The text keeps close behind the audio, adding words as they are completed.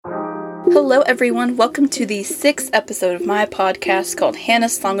Hello everyone, welcome to the 6th episode of my podcast called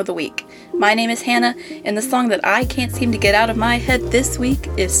Hannah's Song of the Week. My name is Hannah, and the song that I can't seem to get out of my head this week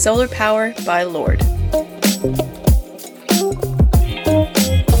is Solar Power by Lorde.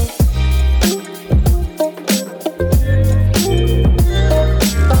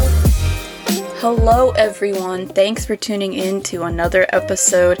 Hello everyone, thanks for tuning in to another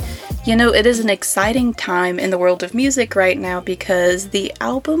episode. You know, it is an exciting time in the world of music right now because the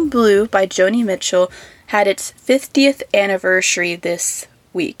album Blue by Joni Mitchell had its 50th anniversary this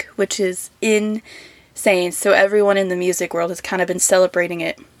week, which is insane. So everyone in the music world has kind of been celebrating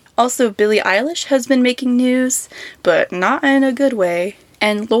it. Also, Billie Eilish has been making news, but not in a good way.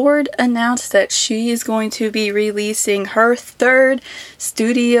 And Lorde announced that she is going to be releasing her 3rd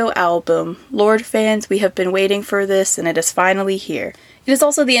studio album. Lorde fans, we have been waiting for this and it is finally here. It is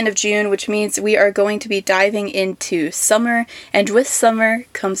also the end of June, which means we are going to be diving into summer, and with summer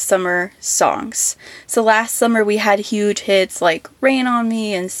comes summer songs. So last summer we had huge hits like Rain on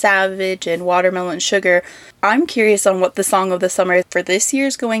Me and Savage and Watermelon Sugar. I'm curious on what the song of the summer for this year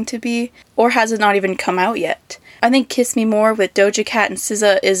is going to be, or has it not even come out yet? I think Kiss Me More with Doja Cat and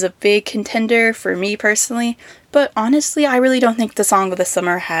SZA is a big contender for me personally, but honestly I really don't think the song of the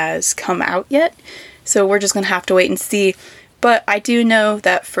summer has come out yet, so we're just going to have to wait and see. But I do know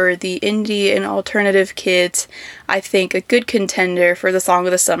that for the indie and alternative kids, I think a good contender for the song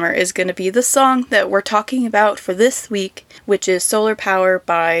of the summer is going to be the song that we're talking about for this week, which is Solar Power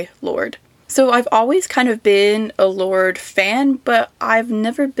by Lorde. So I've always kind of been a Lorde fan, but I've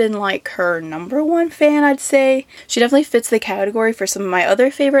never been like her number one fan, I'd say. She definitely fits the category for some of my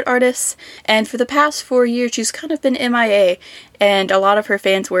other favorite artists, and for the past 4 years she's kind of been MIA, and a lot of her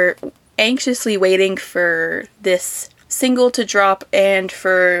fans were anxiously waiting for this single to drop and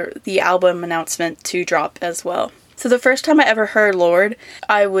for the album announcement to drop as well. So the first time I ever heard Lorde,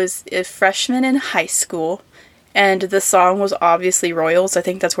 I was a freshman in high school, and the song was obviously Royals. I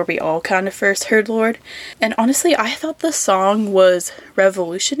think that's where we all kind of first heard Lorde. And honestly, I thought the song was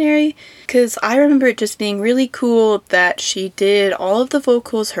revolutionary because I remember it just being really cool that she did all of the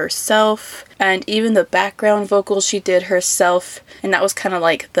vocals herself, and even the background vocals she did herself, and that was kind of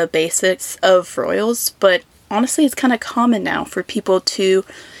like the basics of Royals. But honestly, it's kind of common now for people to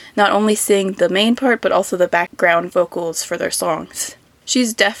not only sing the main part, but also the background vocals for their songs.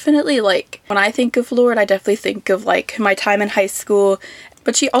 She's definitely like, when I think of Lorde, I definitely think of like my time in high school,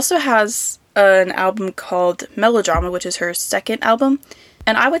 but she also has an album called Melodrama, which is her 2nd album,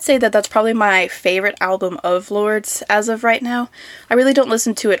 and I would say that that's probably my favorite album of Lorde's as of right now. I really don't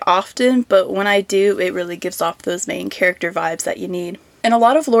listen to it often, but when I do, it really gives off those main character vibes that you need. And a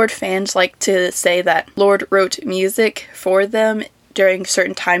lot of Lorde fans like to say that Lorde wrote music for them during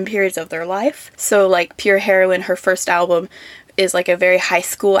certain time periods of their life. So like Pure Heroine, her first album, is like a very high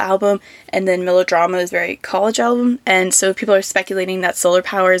school album, and then Melodrama is a very college album, and so people are speculating that Solar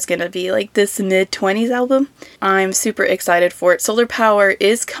Power is gonna be like this mid-20s album. I'm super excited for it. Solar Power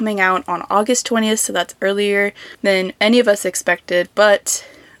is coming out on August 20th, so that's earlier than any of us expected, but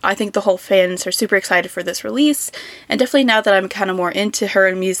I think the whole fans are super excited for this release, and definitely now that I'm kind of more into her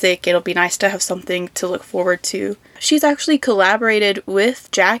and music, it'll be nice to have something to look forward to. She's actually collaborated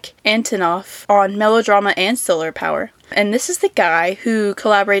with Jack Antonoff on Melodrama and Solar Power. And this is the guy who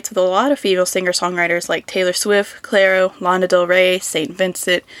collaborates with a lot of female singer-songwriters like Taylor Swift, Clairo, Lana Del Rey, St.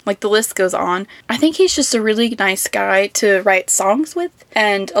 Vincent, like the list goes on. I think he's just a really nice guy to write songs with,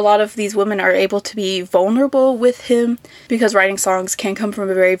 and a lot of these women are able to be vulnerable with him because writing songs can come from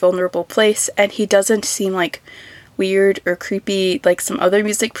a very vulnerable place, and he doesn't seem like weird or creepy like some other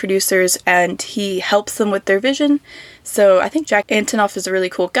music producers, and he helps them with their vision. So I think Jack Antonoff is a really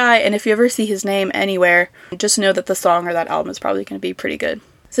cool guy, and if you ever see his name anywhere, just know that the song or that album is probably going to be pretty good.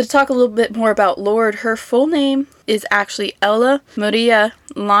 So to talk a little bit more about Lorde, her full name is actually Ella Maria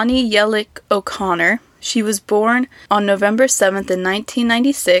Lonnie Yellick O'Connor. She was born on November 7th in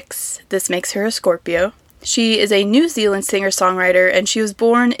 1996. This makes her a Scorpio. She is a New Zealand singer-songwriter, and she was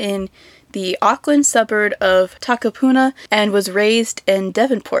born in the Auckland suburb of Takapuna and was raised in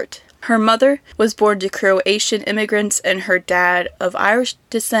Devonport. Her mother was born to Croatian immigrants and her dad of Irish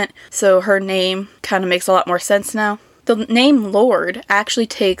descent, so her name kind of makes a lot more sense now. The name Lorde actually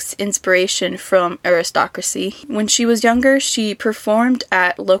takes inspiration from aristocracy. When she was younger, she performed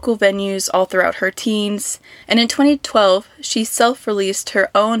at local venues all throughout her teens, and in 2012, she self-released her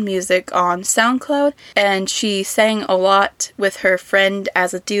own music on SoundCloud, and she sang a lot with her friend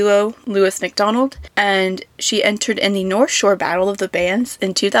as a duo, Lewis McDonald, and she entered in the North Shore Battle of the Bands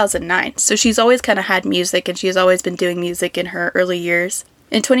in 2009. So she's always kind of had music, and she's always been doing music in her early years.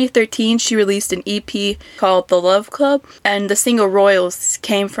 In 2013, she released an EP called The Love Club, and the single Royals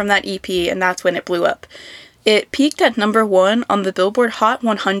came from that EP, and that's when it blew up. It peaked at number 1 on the Billboard Hot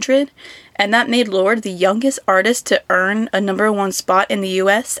 100, and that made Lorde the youngest artist to earn a number 1 spot in the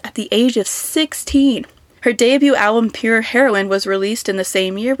US at the age of 16. Her debut album, Pure Heroine, was released in the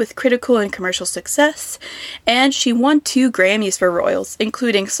same year with critical and commercial success, and she won 2 Grammys for Royals,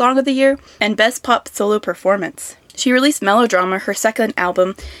 including Song of the Year and Best Pop Solo Performance. She released Melodrama, her second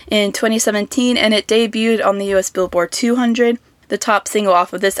album, in 2017, and it debuted on the US Billboard 200. The top single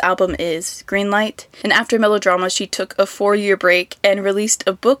off of this album is Green Light, and after Melodrama, she took a 4-year break and released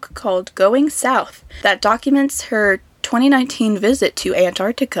a book called Going South that documents her 2019 visit to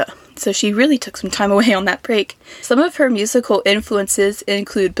Antarctica. So she really took some time away on that break. Some of her musical influences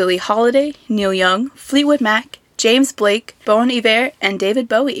include Billie Holiday, Neil Young, Fleetwood Mac, James Blake, Bon Iver, and David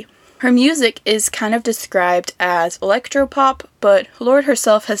Bowie. Her music is kind of described as electropop, but Lorde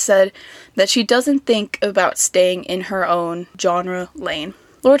herself has said that she doesn't think about staying in her own genre lane.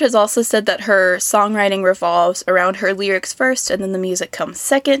 Lorde has also said that her songwriting revolves around her lyrics first and then the music comes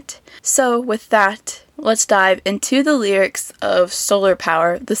second. So with that, let's dive into the lyrics of Solar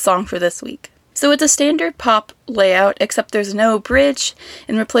Power, the song for this week. So it's a standard pop layout, except there's no bridge.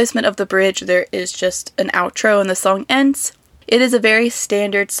 In replacement of the bridge, there is just an outro and the song ends. It is a very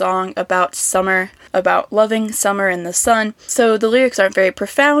standard song about summer, about loving summer and the sun, so the lyrics aren't very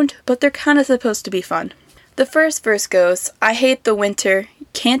profound, but they're kind of supposed to be fun. The first verse goes, I hate the winter,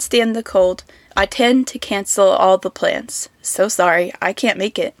 can't stand the cold, I tend to cancel all the plans. So sorry, I can't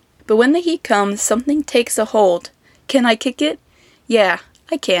make it. But when the heat comes, something takes a hold. Can I kick it? Yeah,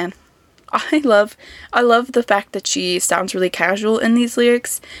 I can. I love the fact that she sounds really casual in these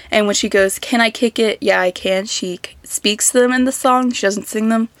lyrics, and when she goes, can I kick it? Yeah, I can. She speaks them in the song, she doesn't sing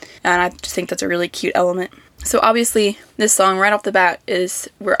them, and I just think that's a really cute element. So obviously, this song right off the bat is,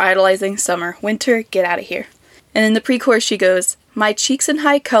 we're idolizing summer. Winter, get out of here. And in the pre-chorus she goes, my cheeks in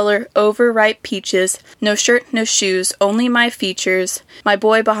high color, overripe peaches, no shirt, no shoes, only my features, my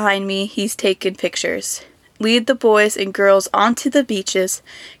boy behind me, he's taking pictures. Lead the boys and girls onto the beaches,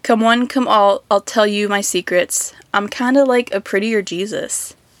 come one, come all, I'll tell you my secrets, I'm kinda like a prettier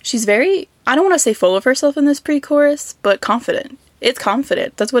Jesus. She's very, I don't want to say full of herself in this pre-chorus, but confident. It's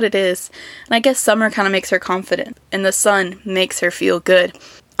confident, that's what it is. And I guess summer kind of makes her confident, and the sun makes her feel good.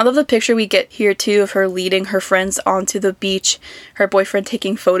 I love the picture we get here too of her leading her friends onto the beach, her boyfriend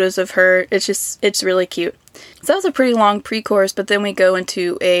taking photos of her. It's really cute. So that was a pretty long pre-chorus, but then we go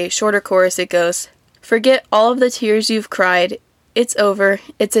into a shorter chorus. It goes, forget all of the tears you've cried. It's over.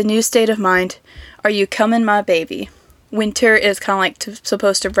 It's a new state of mind. Are you coming, my baby? Winter is kind of like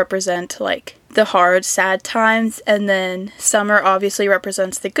supposed to represent like the hard, sad times, and then summer obviously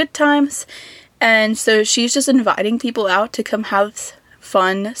represents the good times. And so she's just inviting people out to come have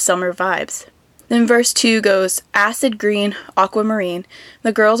fun summer vibes. Then verse 2 goes, acid green, aquamarine,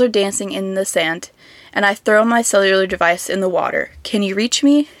 the girls are dancing in the sand, and I throw my cellular device in the water. Can you reach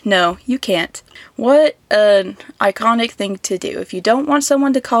me? No, you can't. What an iconic thing to do. If you don't want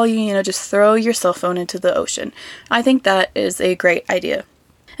someone to call you, just throw your cell phone into the ocean. I think that is a great idea.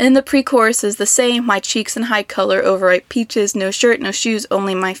 And then the pre-chorus is the same, my cheeks in high color, overripe peaches, no shirt, no shoes,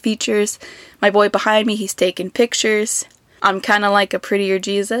 only my features, my boy behind me, he's taking pictures. I'm kind of like a prettier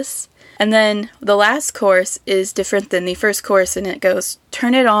Jesus. And then the last chorus is different than the first chorus, and it goes,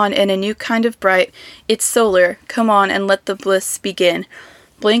 turn it on in a new kind of bright. It's solar. Come on and let the bliss begin.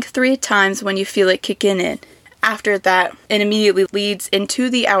 Blink 3 times when you feel it kicking in. After that, it immediately leads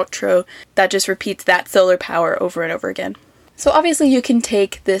into the outro that just repeats that solar power over and over again. So obviously you can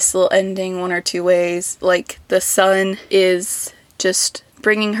take this little ending one or two ways. Like the sun is just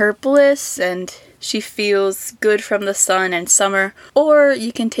bringing her bliss and she feels good from the sun and summer, or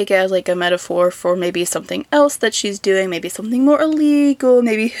you can take it as like a metaphor for maybe something else that she's doing, maybe something more illegal,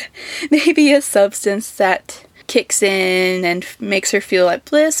 maybe a substance that kicks in and makes her feel like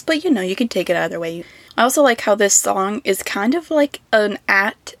bliss, but you can take it either way. I also like how this song is kind of like an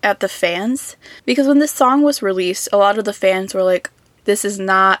at the fans, because when this song was released, a lot of the fans were like, this does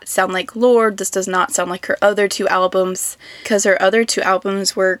not sound like Lorde, this does not sound like her other 2 albums, because her other 2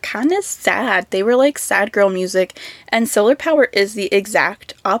 albums were kind of sad. They were like sad girl music, and Solar Power is the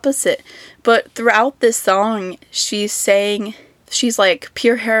exact opposite. But throughout this song, she's saying, she's like,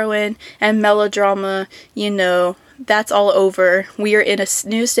 pure heroine and melodrama, that's all over. We are in a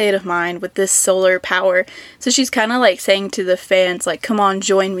new state of mind with this solar power. So she's kind of like saying to the fans, like, come on,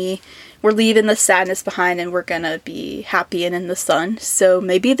 join me. We're leaving the sadness behind and we're gonna be happy and in the sun. So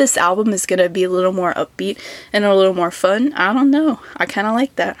maybe this album is gonna be a little more upbeat and a little more fun. I don't know. I kind of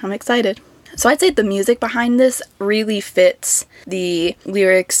like that. I'm excited. So I'd say the music behind this really fits the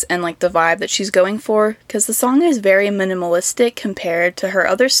lyrics and like the vibe that she's going for, because the song is very minimalistic compared to her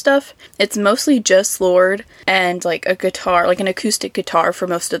other stuff. It's mostly just Lorde and like a guitar, like an acoustic guitar for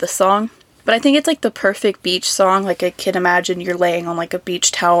most of the song. But I think it's like the perfect beach song. Like I can imagine you're laying on like a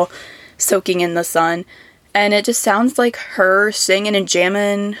beach towel soaking in the sun. And it just sounds like her singing and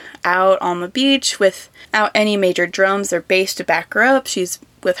jamming out on the beach without any major drums or bass to back her up. She's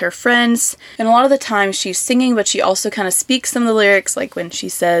with her friends, and a lot of the time she's singing, but she also kind of speaks some of the lyrics, like when she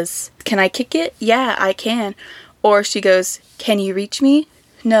says, "Can I kick it? Yeah, I can." Or she goes, "Can you reach me?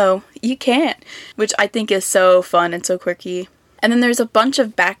 No, you can't," which I think is so fun and so quirky. And then there's a bunch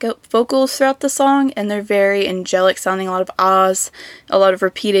of backup vocals throughout the song, and they're very angelic sounding, a lot of ahs, a lot of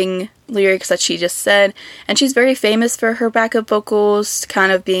repeating lyrics that she just said. And she's very famous for her backup vocals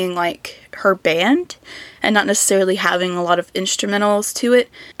kind of being like her band and not necessarily having a lot of instrumentals to it.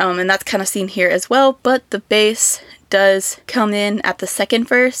 And that's kind of seen here as well, but the bass does come in at the second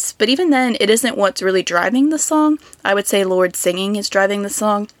verse, but even then it isn't what's really driving the song. I would say Lorde singing is driving the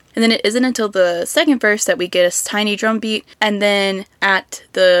song. And then it isn't until the second verse that we get a tiny drum beat, and then at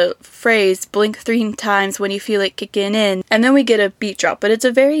the phrase, "blink 3 times when you feel it kicking in," and then we get a beat drop. But it's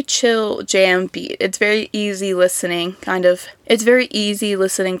a very chill jam beat. It's very easy listening, kind of. It's very easy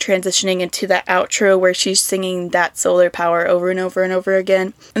listening, transitioning into that outro where she's singing that Solar Power over and over and over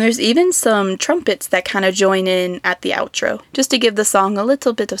again. And there's even some trumpets that kind of join in at the outro, just to give the song a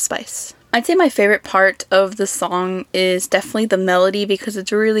little bit of spice. I'd say my favorite part of the song is definitely the melody, because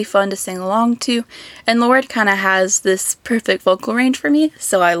it's really fun to sing along to, and Lorde kind of has this perfect vocal range for me,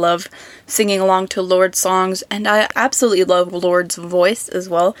 so I love singing along to Lorde songs, and I absolutely love Lorde's voice as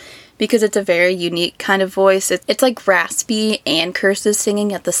well, because it's a very unique kind of voice. It's like raspy and cursive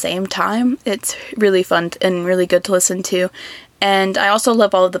singing at the same time. It's really fun and really good to listen to. And I also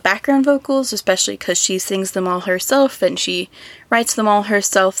love all of the background vocals, especially because she sings them all herself and she writes them all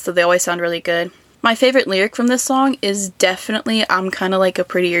herself, so they always sound really good. My favorite lyric from this song is definitely, "I'm kind of like a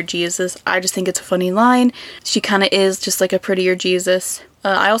prettier Jesus." I just think it's a funny line. She kind of is just like a prettier Jesus.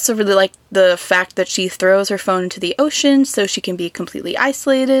 I also really like the fact that she throws her phone into the ocean so she can be completely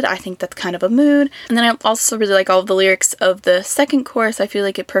isolated. I think that's kind of a mood. And then I also really like all of the lyrics of the second chorus. I feel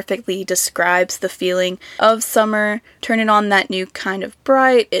like it perfectly describes the feeling of summer. "Turn it on, that new kind of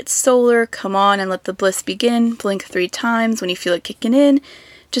bright. It's solar. Come on and let the bliss begin. Blink 3 times when you feel it kicking in."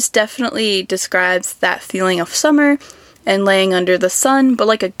 Just definitely describes that feeling of summer and laying under the sun, but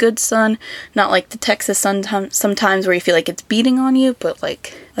like a good sun, not like the Texas sun sometimes where you feel like it's beating on you, but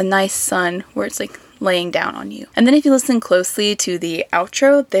like a nice sun where it's like laying down on you. And then if you listen closely to the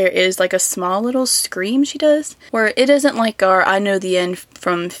outro, there is like a small little scream she does, where it isn't like our "I Know the End"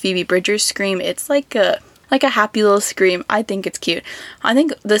 from Phoebe Bridgers scream. It's like a happy little scream. I think it's cute. I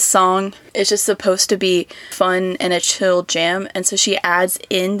think this song is just supposed to be fun and a chill jam, and so she adds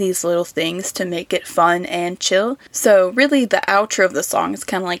in these little things to make it fun and chill. So really the outro of the song is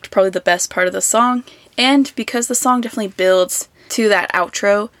kind of like probably the best part of the song, and because the song definitely builds to that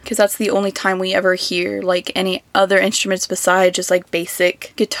outro, because that's the only time we ever hear like any other instruments besides just like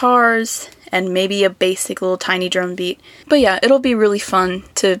basic guitars and maybe a basic little tiny drum beat. But yeah, it'll be really fun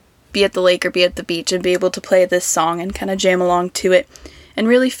to be at the lake or be at the beach and be able to play this song and kind of jam along to it and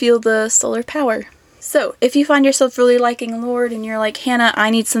really feel the solar power. So, if you find yourself really liking Lorde and you're like, "Hannah,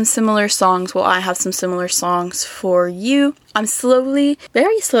 I need some similar songs," well, I have some similar songs for you. I'm slowly,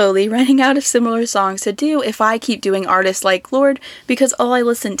 very slowly, running out of similar songs to do if I keep doing artists like Lorde, because all I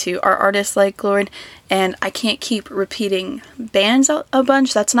listen to are artists like Lorde, and I can't keep repeating bands a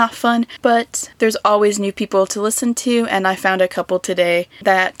bunch. That's not fun, but there's always new people to listen to, and I found a couple today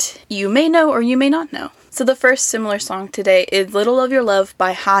that you may know or you may not know. So the first similar song today is Little of Your Love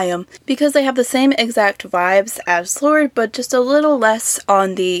by Haim, because they have the same exact vibes as Lorde, but just a little less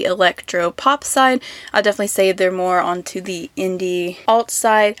on the electro pop side. I'd definitely say they're more onto the indie alt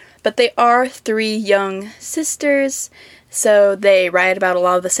side, but they are 3 young sisters, so they write about a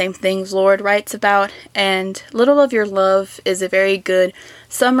lot of the same things Lorde writes about, and Little of Your Love is a very good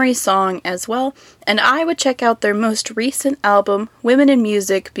summery song as well, and I would check out their most recent album, Women in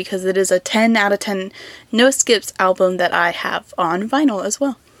Music, because it is a 10 out of 10 no skips album that I have on vinyl as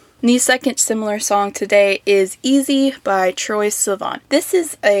well. The second similar song today is Easy by Troye Sivan. This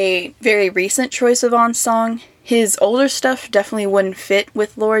is a very recent Troye Sivan song. His older stuff definitely wouldn't fit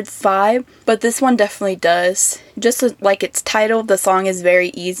with Lorde's vibe, but this one definitely does. Just like its title, the song is very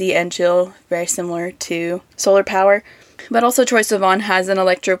easy and chill, very similar to Solar Power. But also Troye Sivan has an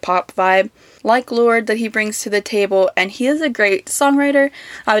electro-pop vibe, like Lorde, that he brings to the table, and he is a great songwriter.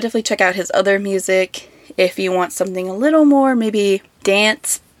 I would definitely check out his other music if you want something a little more, maybe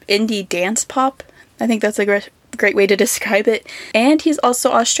dance indie dance pop. I think that's a great way to describe it. And he's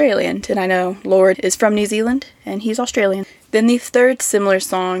also Australian, and I know Lorde is from New Zealand, and he's Australian. Then the third similar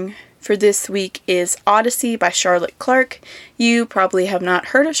song for this week is Odyssey by Charlotte Clark. You probably have not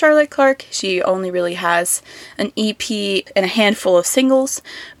heard of Charlotte Clark. She only really has an EP and a handful of singles,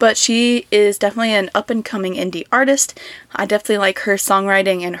 but she is definitely an up-and-coming indie artist. I definitely like her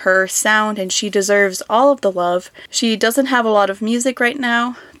songwriting and her sound, and she deserves all of the love. She doesn't have a lot of music right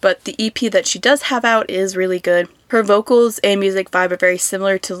now, but the EP that she does have out is really good. Her vocals and music vibe are very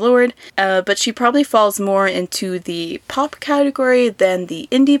similar to Lorde, but she probably falls more into the pop category than the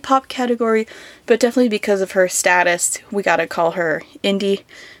indie pop category, but definitely because of her status, we gotta call her indie.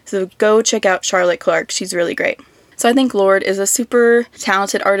 So go check out Charlotte Clark, she's really great. So I think Lorde is a super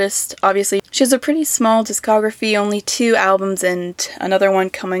talented artist. Obviously, she has a pretty small discography, only 2 albums and another one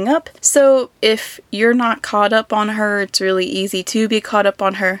coming up. So if you're not caught up on her, it's really easy to be caught up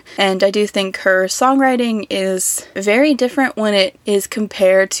on her. And I do think her songwriting is very different when it is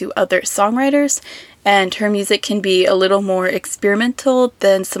compared to other songwriters. And her music can be a little more experimental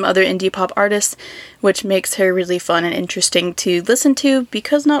than some other indie pop artists, which makes her really fun and interesting to listen to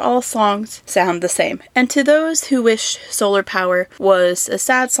because not all songs sound the same. And to those who wish Solar Power was a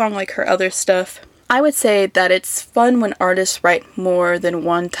sad song like her other stuff, I would say that it's fun when artists write more than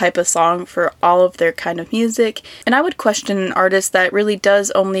one type of song for all of their kind of music, and I would question an artist that really does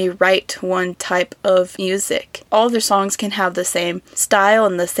only write one type of music. All of their songs can have the same style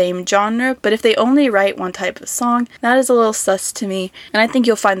and the same genre, but if they only write one type of song, that is a little sus to me, and I think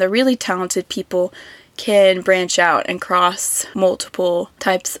you'll find the really talented people can branch out and cross multiple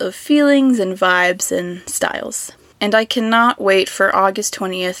types of feelings and vibes and styles. And I cannot wait for August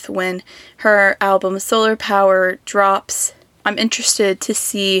 20th when her album Solar Power drops. I'm interested to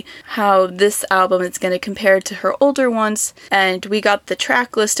see how this album is going to compare to her older ones. And we got the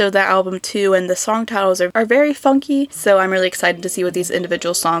track list of that album too, and the song titles are very funky. So I'm really excited to see what these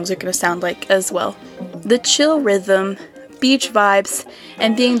individual songs are going to sound like as well. The chill rhythm, beach vibes,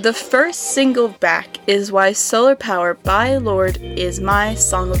 and being the first single back is why Solar Power by Lorde is my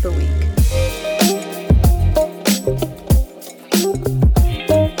song of the week.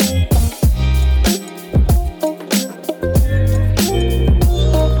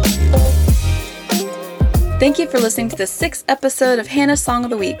 Thank you for listening to the 6th episode of Hannah's Song of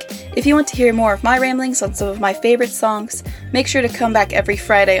the Week. If you want to hear more of my ramblings on some of my favorite songs, make sure to come back every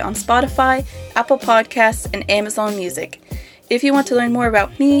Friday on Spotify, Apple Podcasts, and Amazon Music. If you want to learn more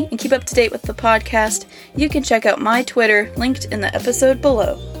about me and keep up to date with the podcast, you can check out my Twitter, linked in the episode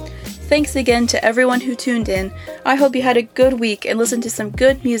below. Thanks again to everyone who tuned in. I hope you had a good week and listened to some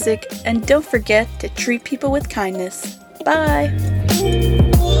good music, and don't forget to treat people with kindness. Bye!